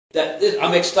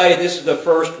I'm excited. This is the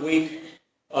first week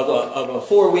of a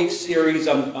 4-week series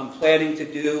I'm planning to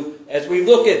do as we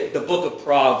look at the Book of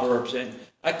Proverbs. And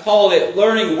I call it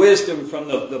Learning Wisdom from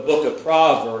the Book of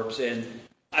Proverbs. And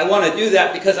I want to do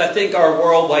that because I think our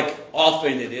world, like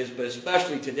often it is, but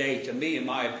especially today, to me, in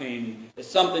my opinion, is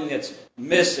something that's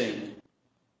missing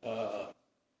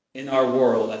in our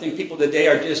world. I think people today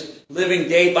are just living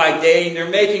day by day, and they're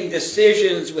making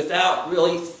decisions without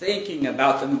really thinking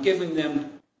about them, giving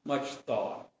them much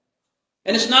thought.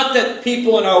 And it's not that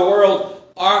people in our world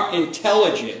aren't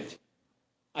intelligent.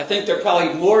 I think they're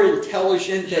probably more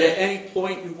intelligent than at any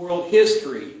point in world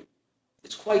history.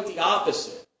 It's quite the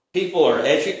opposite. People are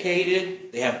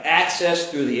educated. They have access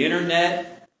through the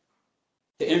internet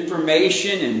to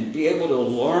information and be able to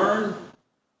learn.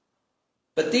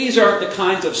 But these aren't the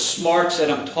kinds of smarts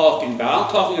that I'm talking about.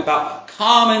 I'm talking about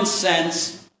common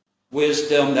sense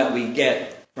wisdom that we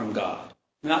get from God.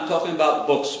 I'm not talking about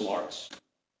book smarts.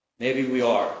 Maybe we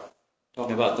are. I'm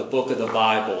talking about the book of the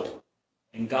Bible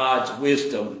and God's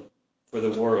wisdom for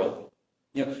the world.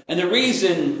 And the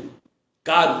reason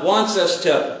God wants us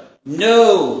to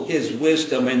know His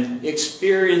wisdom and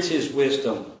experience His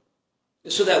wisdom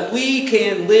is so that we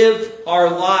can live our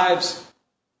lives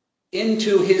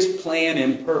into His plan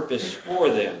and purpose for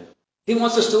them. He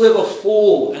wants us to live a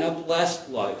full and a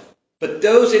blessed life. But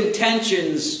those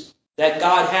intentions that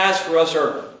God has for us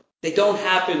they don't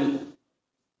happen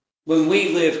when we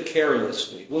live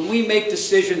carelessly, when we make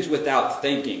decisions without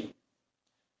thinking.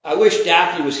 I wish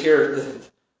Daphne was here.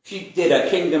 She did a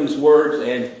Kingdom's Words,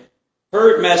 and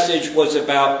her message was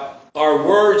about our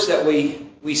words that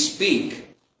we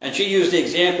speak. And she used the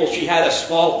example, she had a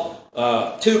small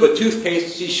tube of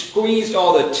toothpaste. She squeezed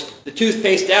all the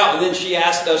toothpaste out, and then she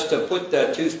asked us to put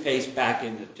the toothpaste back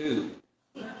in the tube.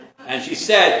 And she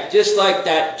said, just like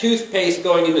that toothpaste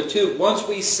going in the tube, once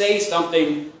we say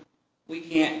something, we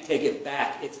can't take it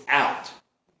back. It's out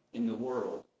in the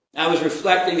world. I was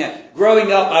reflecting that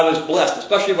growing up, I was blessed,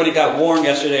 especially when it got warm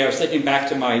yesterday. I was thinking back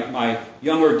to my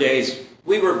younger days.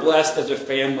 We were blessed as a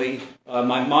family.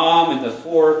 My mom and the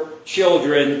 4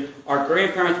 children, our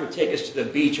grandparents would take us to the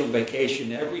beach on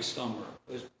vacation every summer.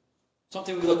 It was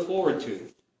something we looked forward to.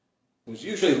 It was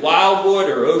usually Wildwood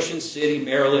or Ocean City,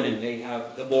 Maryland, and they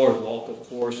have the boardwalk, of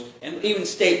course, and even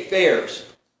state fairs.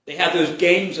 They have those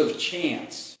games of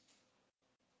chance.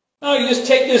 Oh, you just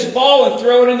take this ball and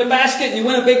throw it in the basket and you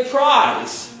win a big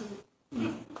prize.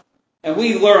 And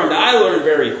I learned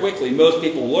very quickly, most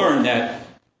people learn that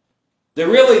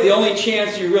the only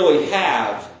chance you really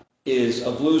have is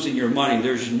of losing your money.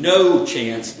 There's no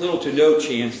chance, little to no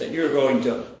chance, that you're going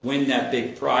to win that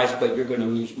big prize, but you're going to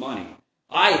lose money.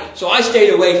 So I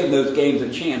stayed away from those games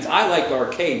of chance. I liked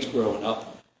arcades growing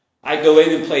up. I'd go in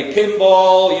and play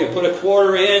pinball, put a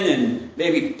quarter in, and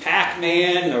maybe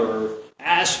Pac-Man or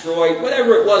Asteroid,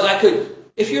 whatever it was.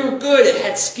 If you were good and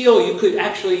had skill, you could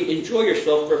actually enjoy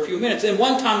yourself for a few minutes. And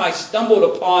one time I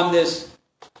stumbled upon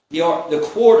the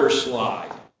quarter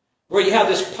slide, where you have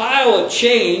this pile of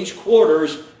change,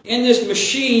 quarters, in this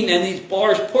machine and these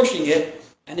bars pushing it,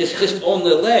 and it's just on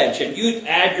the ledge. And you'd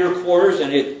add your quarters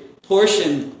and it push,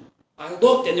 and I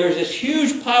looked and there's this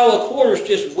huge pile of quarters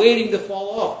just waiting to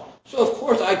fall off. So of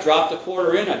course I dropped the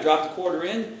quarter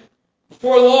in.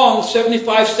 Before long,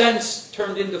 75 cents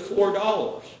turned into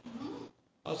 $4.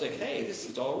 I was like, hey, this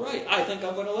is all right. I think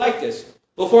I'm going to like this.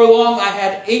 Before long, I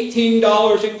had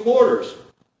 $18 in quarters.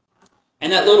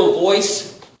 And that little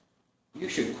voice, you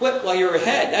should quit while you're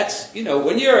ahead. That's,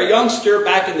 when you're a youngster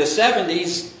back in the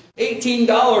 70s,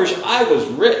 $18, I was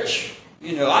rich.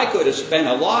 I could have spent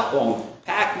a lot on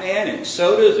Pac-Man and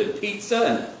sodas and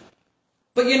pizza.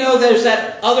 But there's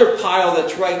that other pile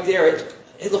that's right there.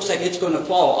 It looks like it's going to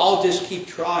fall. I'll just keep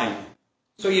trying.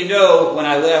 So when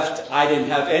I left, I didn't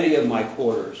have any of my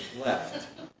quarters left.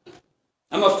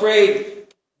 I'm afraid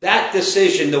that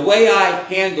decision, the way I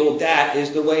handled that,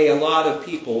 is the way a lot of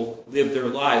people live their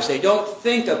lives. They don't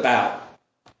think about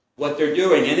what they're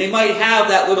doing. And they might have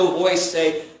that little voice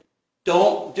say,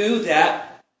 don't do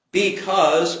that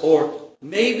because, or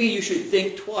maybe you should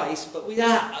think twice, but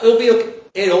it'll be okay.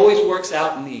 It always works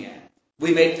out in the end.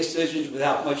 We make decisions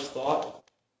without much thought.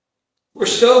 We're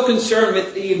so concerned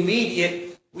with the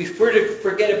immediate, we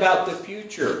forget about the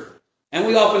future. And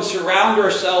we often surround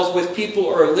ourselves with people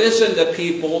or listen to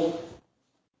people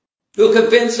who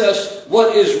convince us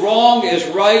what is wrong is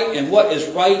right and what is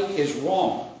right is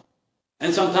wrong.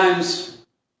 And sometimes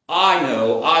I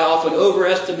often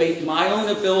overestimate my own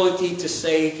ability to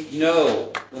say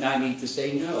no when I need to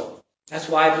say no. That's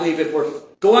why I believe if we're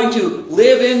going to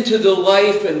live into the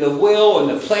life and the will and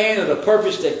the plan and the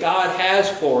purpose that God has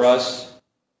for us,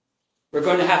 we're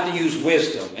going to have to use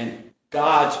wisdom and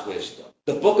God's wisdom.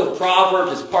 The Book of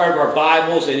Proverbs is part of our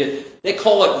Bibles, and they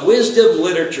call it wisdom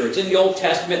literature. It's in the Old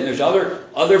Testament, and there's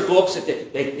other books that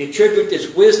they attribute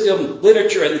this wisdom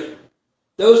literature. And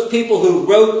those people who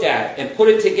wrote that and put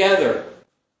it together,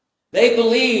 they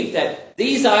believed that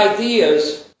these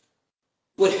ideas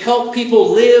would help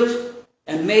people live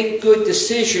and make good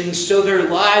decisions so their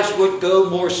lives would go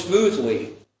more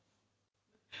smoothly.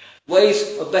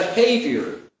 Ways of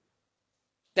behavior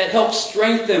that help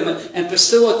strengthen and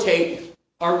facilitate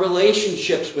our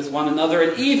relationships with one another,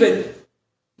 and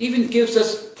even gives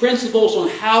us principles on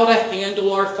how to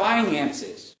handle our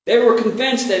finances. They were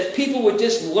convinced that if people would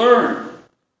just learn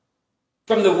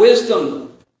from the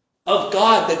wisdom of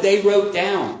God that they wrote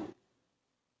down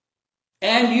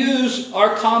and use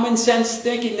our common sense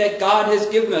thinking that God has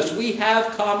given us. We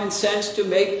have common sense to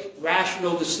make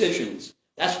rational decisions.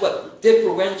 That's what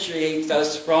differentiates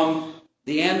us from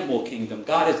the animal kingdom.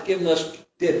 God has given us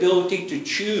the ability to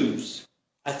choose.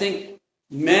 I think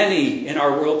many in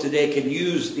our world today can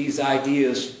use these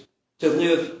ideas to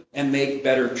live and make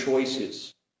better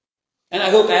choices. And I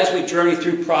hope as we journey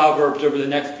through Proverbs over the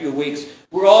next few weeks,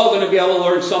 we're all going to be able to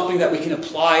learn something that we can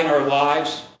apply in our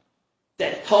lives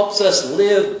that helps us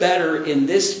live better in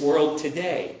this world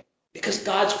today. Because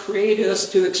God's created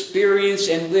us to experience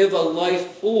and live a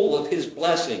life full of His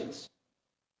blessings.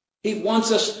 He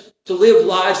wants us to live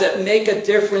lives that make a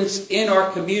difference in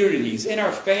our communities, in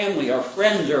our family, our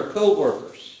friends, our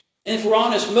co-workers. And if we're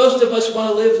honest, most of us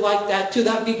want to live like that too.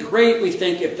 That'd be great, we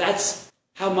think, if that's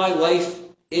how my life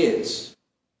is.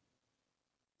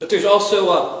 But there's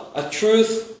also a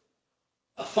truth,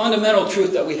 a fundamental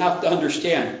truth that we have to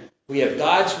understand. We have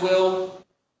God's will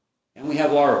and we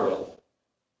have our will.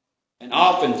 And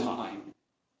oftentimes,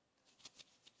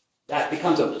 that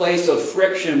becomes a place of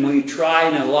friction when we try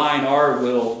and align our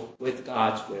will with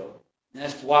God's will. And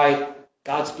that's why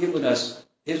God's given us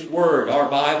His Word, our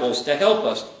Bibles, to help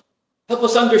us. Help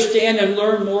us understand and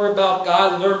learn more about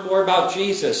God, learn more about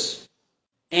Jesus,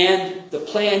 and the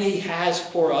plan He has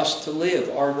for us to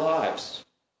live our lives.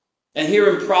 And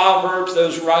here in Proverbs,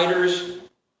 those writers,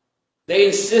 they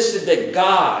insisted that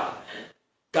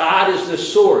God is the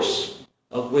source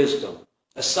of wisdom.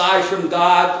 Aside from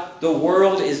God, the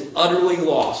world is utterly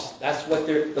lost. That's what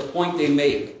the point they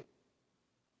make.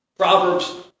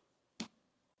 Proverbs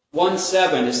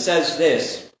 1:7, it says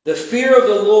this: the fear of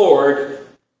the Lord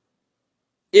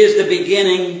is the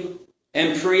beginning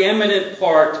and preeminent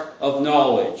part of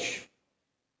knowledge.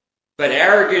 But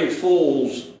arrogant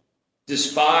fools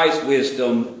despise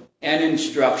wisdom and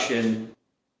instruction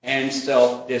and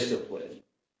self-discipline.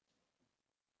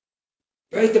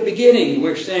 Right at the beginning,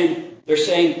 they're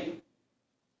saying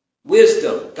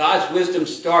wisdom. God's wisdom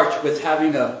starts with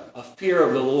having a fear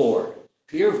of the Lord.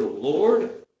 Fear of the Lord?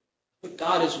 But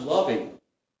God is loving.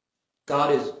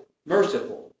 God is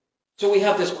merciful. So we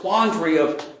have this quandary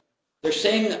of, they're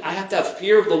saying that I have to have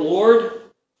fear of the Lord,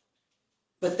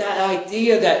 but that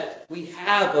idea that we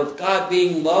have of God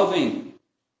being loving,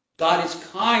 God is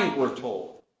kind, we're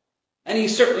told. And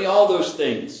He's certainly all those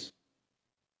things.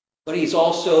 But He's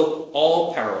also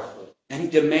all-powerful, and He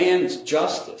demands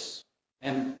justice.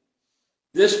 And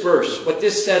this verse, what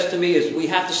this says to me is we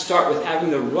have to start with having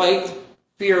the right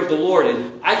fear of the Lord.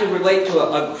 And I can relate to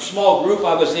a small group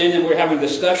I was in, and we were having a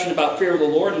discussion about fear of the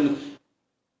Lord, and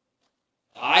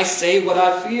I say what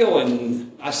I feel,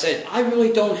 and I said, I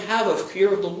really don't have a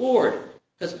fear of the Lord,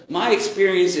 because my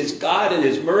experience is God and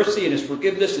His mercy and His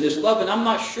forgiveness and His love, and I'm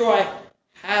not sure I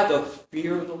have a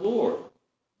fear of the Lord.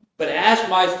 But as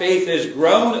my faith has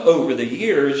grown over the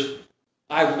years,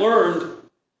 I've learned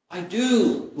I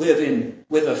do live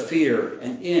with a fear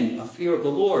and in a fear of the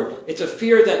Lord. It's a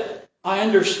fear that I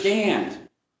understand.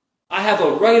 I have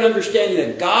a right understanding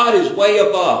that God is way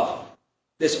above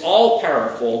this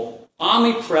all-powerful,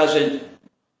 omnipresent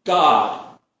God.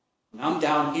 And I'm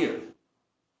down here.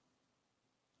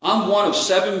 I'm one of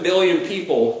 7 billion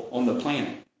people on the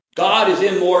planet. God is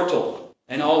immortal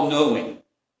and all-knowing.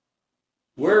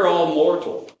 We're all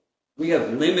mortal. We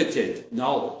have limited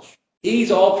knowledge.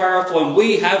 He's all-powerful, and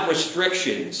we have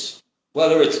restrictions,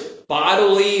 whether it's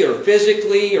bodily or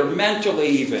physically or mentally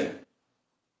even.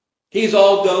 He's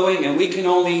all-knowing, and we can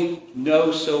only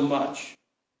know so much.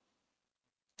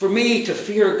 For me, to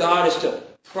fear God is to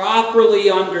properly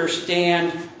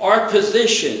understand our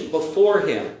position before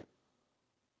Him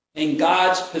and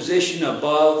God's position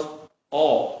above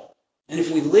all. And if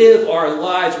we live our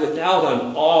lives without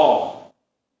an awe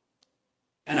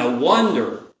and a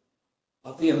wonder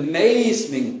of the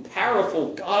amazing,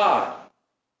 powerful God,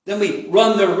 then we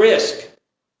run the risk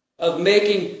of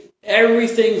making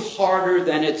everything harder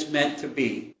than it's meant to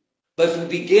be. But if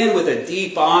we begin with a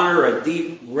deep honor, a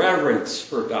deep reverence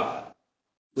for God,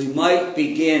 we might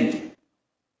begin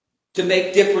to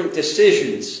make different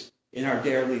decisions in our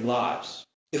daily lives.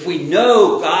 If we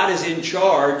know God is in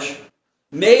charge,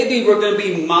 maybe we're going to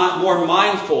be more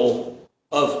mindful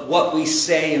of what we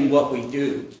say and what we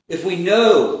do. If we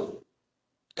know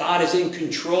God is in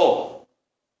control,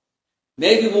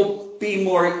 maybe we'll be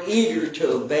more eager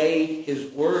to obey His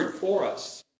word for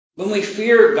us. When we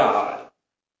fear God,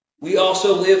 we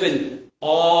also live in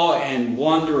awe and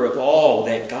wonder of all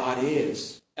that God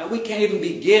is. And we can't even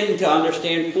begin to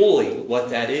understand fully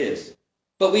what that is.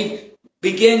 But we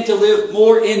begin to live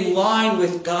more in line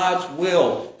with God's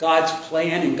will, God's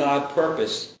plan, and God's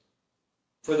purpose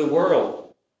for the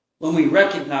world when we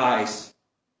recognize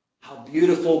how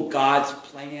beautiful God's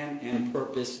plan and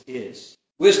purpose is.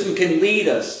 Wisdom can lead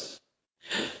us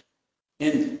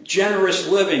in generous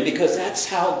living because that's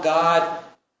how God's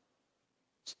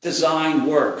design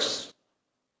works.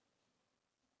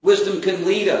 Wisdom can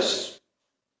lead us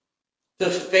to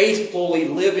faithfully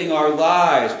living our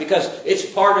lives because it's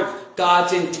part of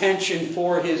God's intention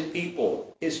for His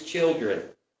people, His children.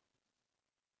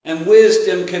 And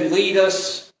wisdom can lead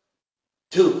us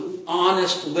to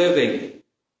honest living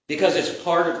because it's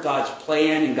part of God's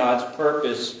plan and God's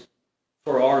purpose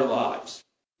for our lives.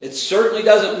 It certainly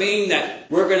doesn't mean that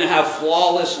we're going to have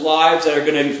flawless lives that are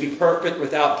going to be perfect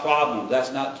without problems.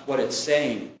 That's not what it's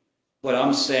saying. What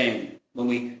I'm saying, when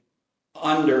we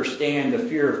understand the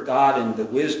fear of God and the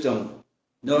wisdom,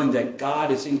 knowing that God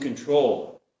is in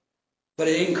control. But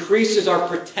it increases our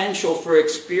potential for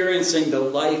experiencing the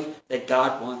life that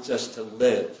God wants us to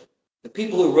live. The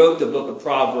people who wrote the Book of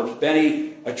Proverbs,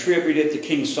 many attribute it to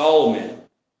King Solomon.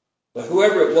 But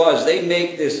whoever it was, they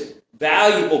make this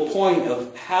valuable point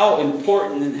of how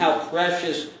important and how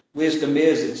precious wisdom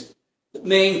is. It's the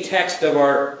main text of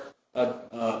our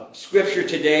scripture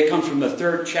today comes from the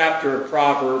 3rd chapter of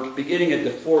Proverbs, beginning at the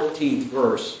 14th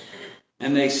verse.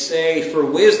 And they say, "For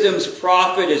wisdom's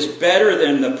profit is better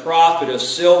than the profit of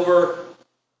silver,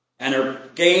 and her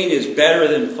gain is better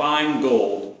than fine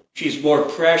gold. She's more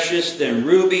precious than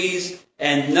rubies,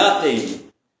 and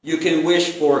nothing you can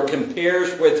wish for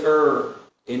compares with her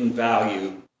in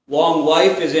value. Long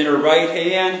life is in her right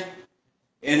hand,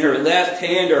 in her left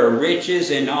hand are riches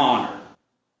and honor.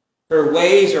 Her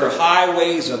ways are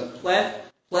highways of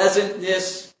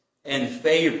pleasantness and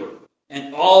favor,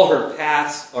 and all her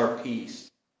paths are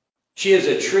peace. She is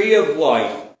a tree of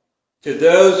life to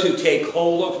those who take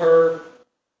hold of her,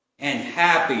 and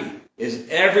happy is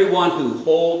everyone who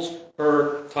holds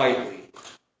her tightly.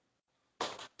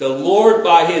 The Lord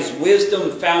by His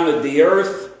wisdom founded the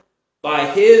earth. By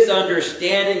His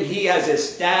understanding He has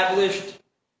established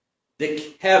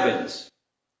the heavens.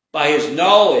 By His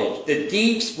knowledge the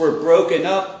deeps were broken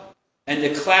up, and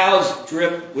the clouds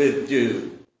drip with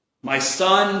dew. My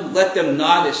son, let them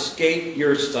not escape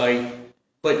your sight,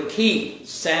 but keep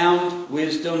sound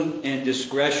wisdom and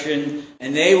discretion,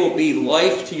 and they will be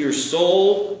life to your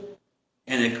soul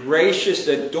and a gracious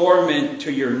adornment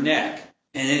to your neck."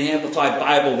 And in the Amplified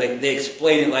Bible, they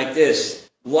explain it like this: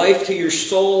 life to your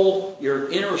soul, your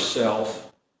inner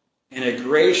self, and a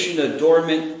gracious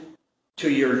adornment to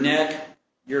your neck,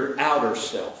 your outer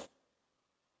self.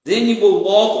 Then you will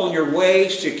walk on your way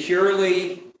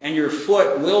securely, and your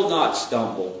foot will not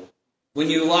stumble. When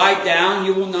you lie down,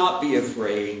 you will not be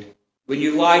afraid. When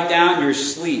you lie down, your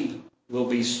sleep will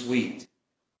be sweet.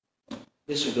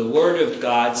 This is the word of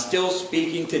God, still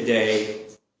speaking today.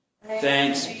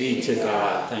 Thanks be to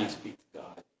God. Thanks be to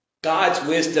God. God's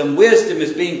wisdom. Wisdom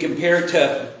is being compared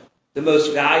to the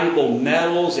most valuable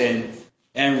metals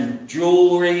and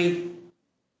jewelry,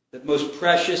 the most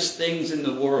precious things in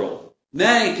the world.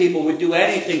 Many people would do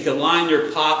anything to line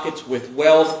their pockets with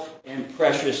wealth and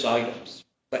precious items.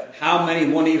 But how many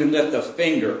won't even lift a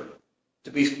finger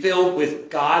to be filled with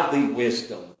godly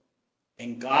wisdom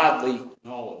and godly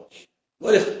knowledge?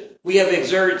 What if we have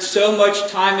exerted so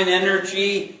much time and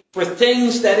energy for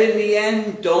things that in the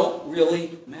end don't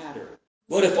really matter?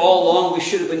 What if all along we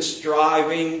should have been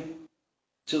striving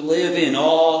to live in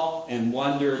awe and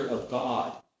wonder of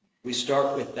God? We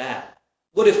start with that.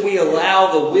 What if we allow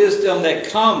the wisdom that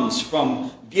comes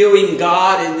from viewing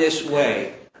God in this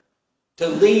way to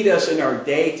lead us in our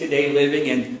day-to-day living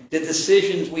and the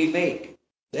decisions we make?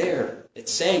 There,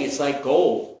 it's saying it's like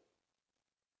gold.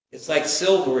 It's like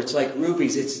silver. It's like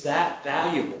rubies. It's that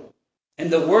valuable. And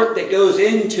the work that goes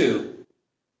into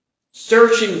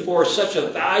searching for such a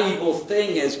valuable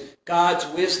thing as God's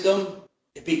wisdom,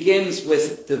 it begins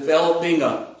with developing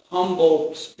a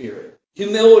humble spirit.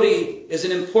 Humility is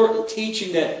an important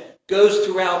teaching that goes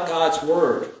throughout God's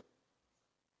Word.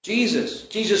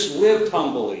 Jesus lived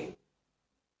humbly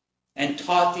and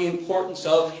taught the importance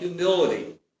of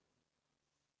humility.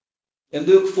 In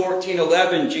Luke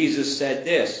 14:11, Jesus said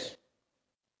this,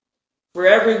 "For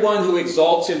everyone who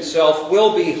exalts himself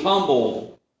will be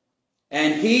humbled,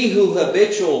 and he who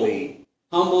habitually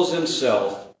humbles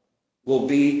himself will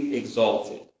be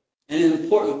exalted." And an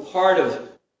important part of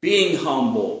being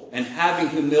humble and having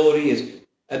humility is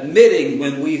admitting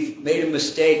when we've made a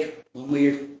mistake, when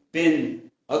we've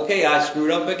been, okay, I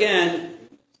screwed up again.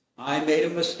 I made a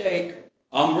mistake.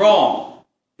 I'm wrong.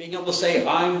 Being able to say,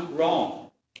 I'm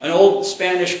wrong. An old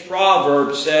Spanish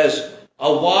proverb says,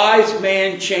 "A wise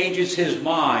man changes his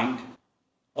mind.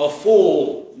 A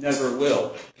fool never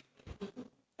will."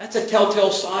 That's a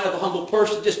telltale sign of a humble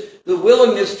person. Just the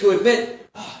willingness to admit,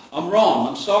 I'm wrong,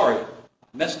 I'm sorry,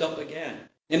 I messed up again.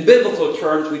 In biblical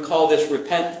terms, we call this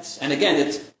repentance. And again,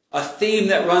 it's a theme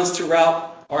that runs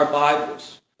throughout our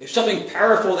Bibles. There's something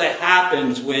powerful that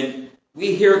happens when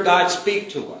we hear God speak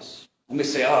to us. And we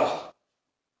say,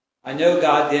 I know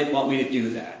God didn't want me to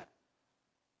do that.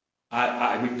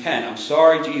 I repent. I'm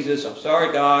sorry, Jesus. I'm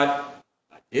sorry, God.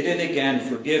 I did it again.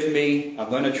 Forgive me. I'm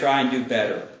going to try and do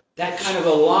better. That kind of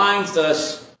aligns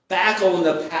us back on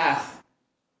the path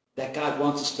that God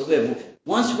wants us to live.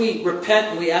 Once we repent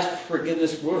and we ask for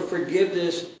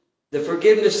forgiveness, the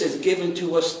forgiveness is given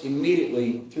to us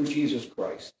immediately through Jesus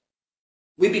Christ.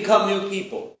 We become new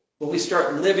people when we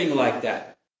start living like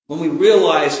that. When we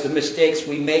realize the mistakes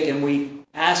we make and we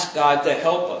ask God to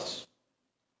help us.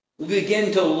 We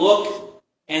begin to look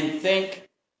and think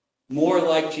more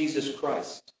like Jesus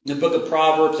Christ. In the Book of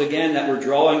Proverbs, again, that we're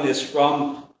drawing this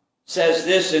from, says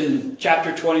this in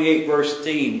chapter 28, verse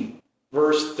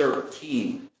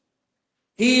 13.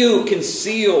 "He who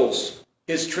conceals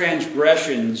his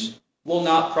transgressions will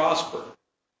not prosper,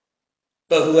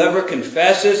 but whoever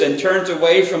confesses and turns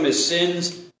away from his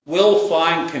sins will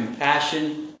find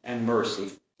compassion and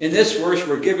mercy." In this verse,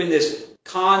 we're given this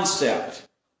concept,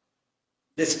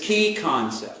 this key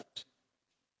concept,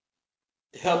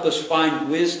 to help us find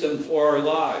wisdom for our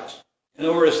lives, in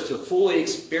order to fully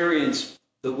experience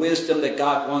the wisdom that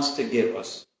God wants to give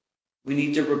us. We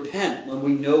need to repent when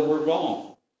we know we're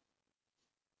wrong.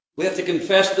 We have to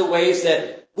confess the ways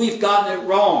that we've gotten it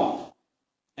wrong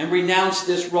and renounce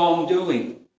this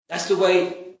wrongdoing. That's the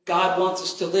way God wants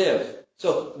us to live.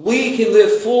 So we can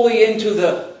live fully into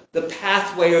the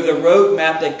pathway or the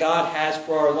roadmap that God has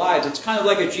for our lives. It's kind of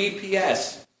like a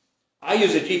GPS. I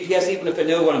use a GPS even if I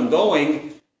know where I'm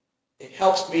going. It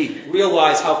helps me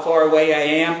realize how far away I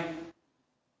am.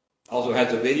 Also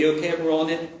has a video camera on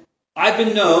it. I've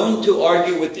been known to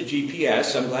argue with the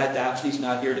GPS. I'm glad Daphne's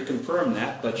not here to confirm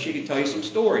that, but she can tell you some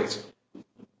stories.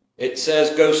 It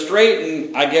says, go straight,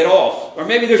 and I get off. Or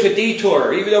maybe there's a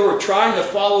detour. Even though we're trying to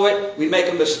follow it, we make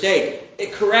a mistake.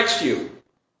 It corrects you.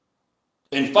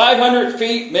 In 500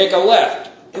 feet, make a left.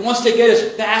 It wants to get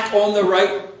us back on the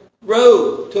right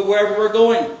road to wherever we're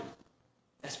going.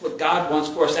 That's what God wants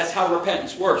for us. That's how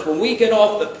repentance works. When we get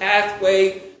off the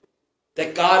pathway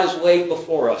that God has laid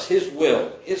before us, His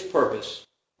will, His purpose,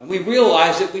 and we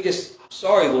realize that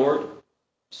sorry, Lord,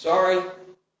 sorry,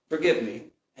 forgive me.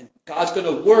 And God's going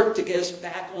to work to get us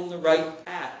back on the right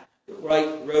path, the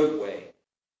right roadway.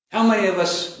 How many of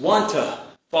us want to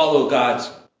follow God's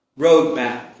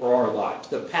roadmap for our lives,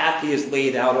 the path He has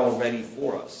laid out already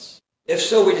for us? If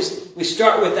so, we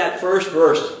start with that first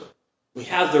verse. We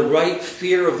have the right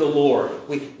fear of the Lord.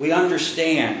 We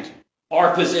understand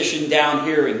our position down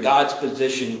here and God's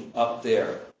position up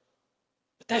there.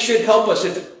 But that should help us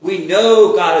if we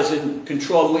know God is in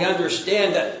control and we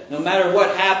understand that no matter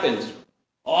what happens,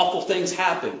 awful things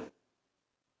happen.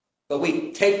 But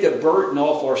we take the burden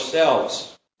off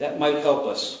ourselves. That might help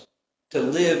us to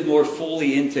live more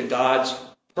fully into God's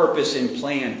purpose and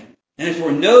plan. And if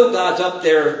we know God's up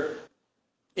there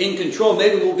in control,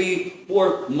 maybe we'll be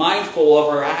more mindful of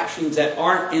our actions that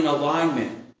aren't in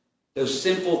alignment. Those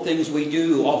sinful things we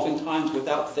do oftentimes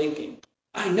without thinking.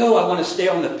 I know I want to stay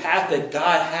on the path that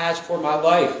God has for my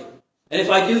life. And if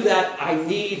I do that, I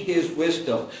need His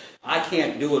wisdom. I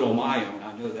can't do it on my own.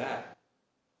 I know that.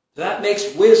 So that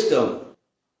makes wisdom,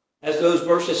 as those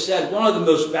verses said, one of the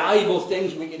most valuable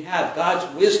things we can have.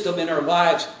 God's wisdom in our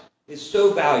lives is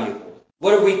so valuable.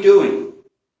 What are we doing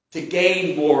to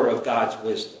gain more of God's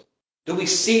wisdom? Do we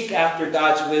seek after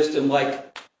God's wisdom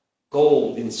like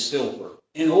gold and silver?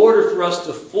 In order for us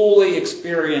to fully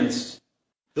experience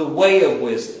the way of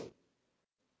wisdom,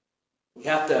 we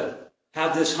have to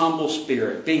have this humble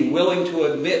spirit, being willing to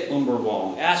admit when we're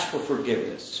wrong, ask for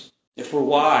forgiveness. If we're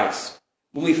wise,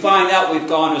 when we find out we've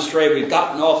gone astray, we've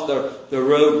gotten off the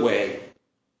roadway,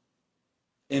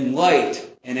 in light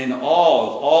and in awe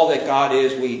of all that God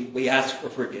is, we ask for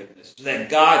forgiveness, so that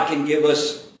God can give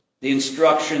us the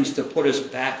instructions to put us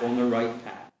back on the right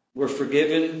path. We're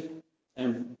forgiven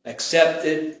and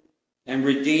accepted and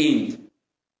redeemed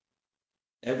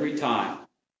every time.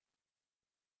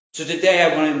 So today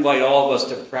I want to invite all of us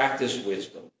to practice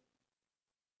wisdom.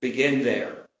 Begin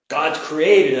there. God's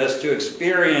created us to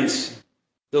experience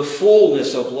the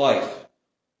fullness of life.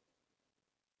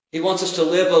 He wants us to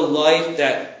live a life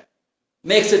that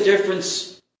makes a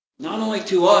difference not only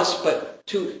to us, but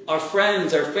to our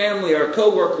friends, our family, our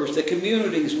co-workers, the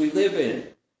communities we live in.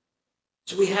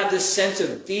 So we have this sense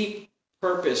of deep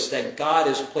purpose that God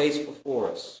has placed before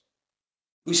us.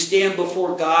 We stand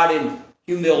before God in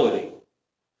humility,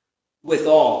 with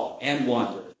awe and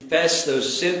wonder. Confess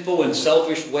those sinful and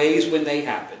selfish ways when they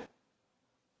happen.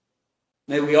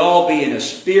 May we all be in a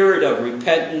spirit of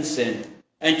repentance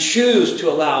and choose to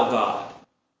allow God,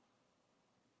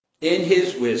 in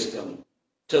His wisdom,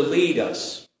 to lead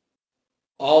us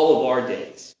all of our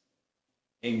days.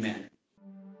 Amen.